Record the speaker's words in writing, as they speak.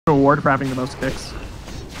award for having the most kicks.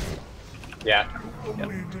 Yeah.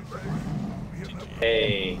 Yep.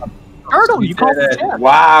 Hey. Turtle, you called it.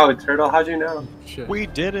 Wow, Turtle, how'd you know? Shit. We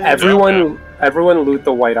did it. Everyone loot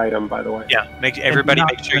the white item, by the way. Yeah, everybody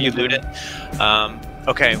make sure you loot it.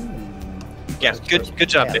 Okay. Yeah, good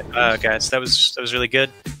job, guys. That was really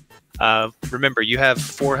good. Remember, you have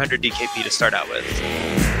 400 DKP to start out with.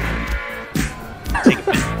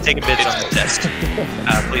 Take a bid on the test.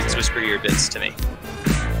 Please whisper your bids to me.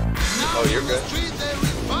 Oh, you're good.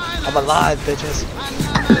 I'm alive, bitches.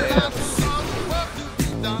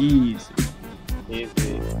 Easy.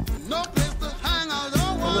 Easy.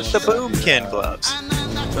 With the boomkin gloves.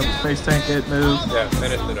 So space tank it, move. Yeah,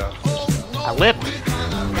 finish it up. I whipped.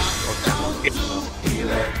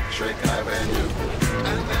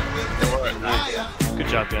 Good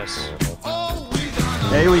job, guys.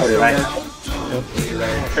 Hey, we still Right. got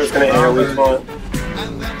Here's gonna AoE spawn.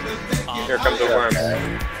 Here comes the worm.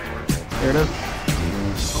 Here it is.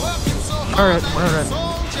 Alright, we're alright.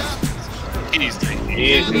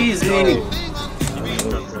 Easy.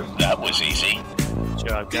 That was easy. Good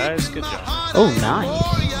job, guys. Good job. Oh,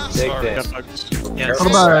 nice. Take Sorry, this. got bugs. Yes. What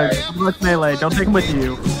about melee? Don't take him with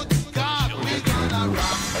you.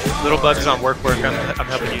 Little bugs on work. I'm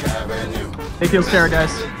helping you. Take heal stare,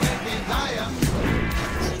 guys.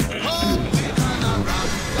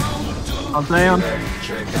 I'm saying.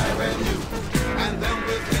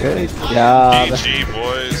 Good job. GG,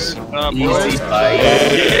 boys. Easy fight.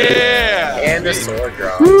 Yeah! And the sword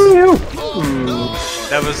drop.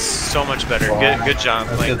 That was so much better. Good job.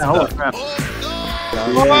 Playing Holy crap.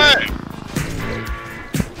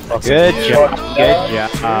 Good job. Good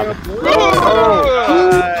job.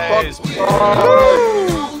 Nice.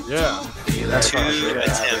 Yeah. Two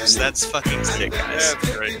attempts. That's fucking sick, guys.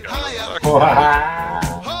 That's great, guys.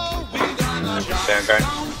 Stand guard.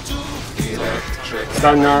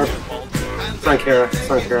 Stun Narf. Stun Kara.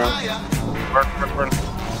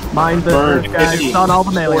 Mind the Burn. guys. 50. It's on all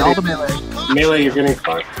the melee. All the melee. Melee, you're getting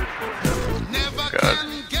fucked. God.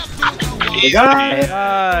 You got it.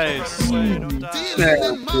 Nice.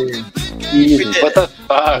 Easy. What the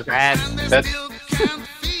fuck? Grab. That's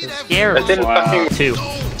Scary. that didn't fucking. Two.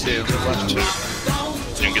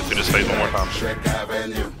 Didn't get through this phase one more time.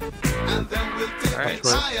 Alright.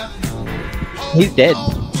 He's dead.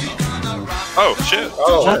 Oh shit.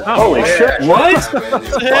 Oh, Holy shit, what?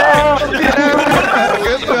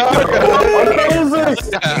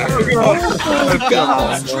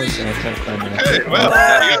 Hey, well,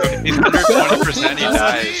 he's under 20%. He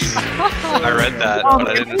dies. I read that, but I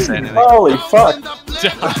didn't say anything. Holy fuck.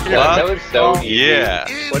 that was so easy. Yeah.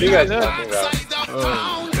 What are you guys talking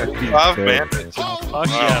about? 5 bandits. Fuck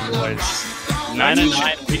yeah, boys. 9 and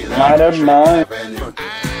 9. 9 of 9.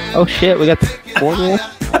 Oh shit, we got the 40.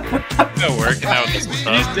 It's working out with this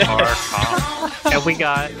tough car comp. And we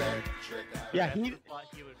got. Yeah, he would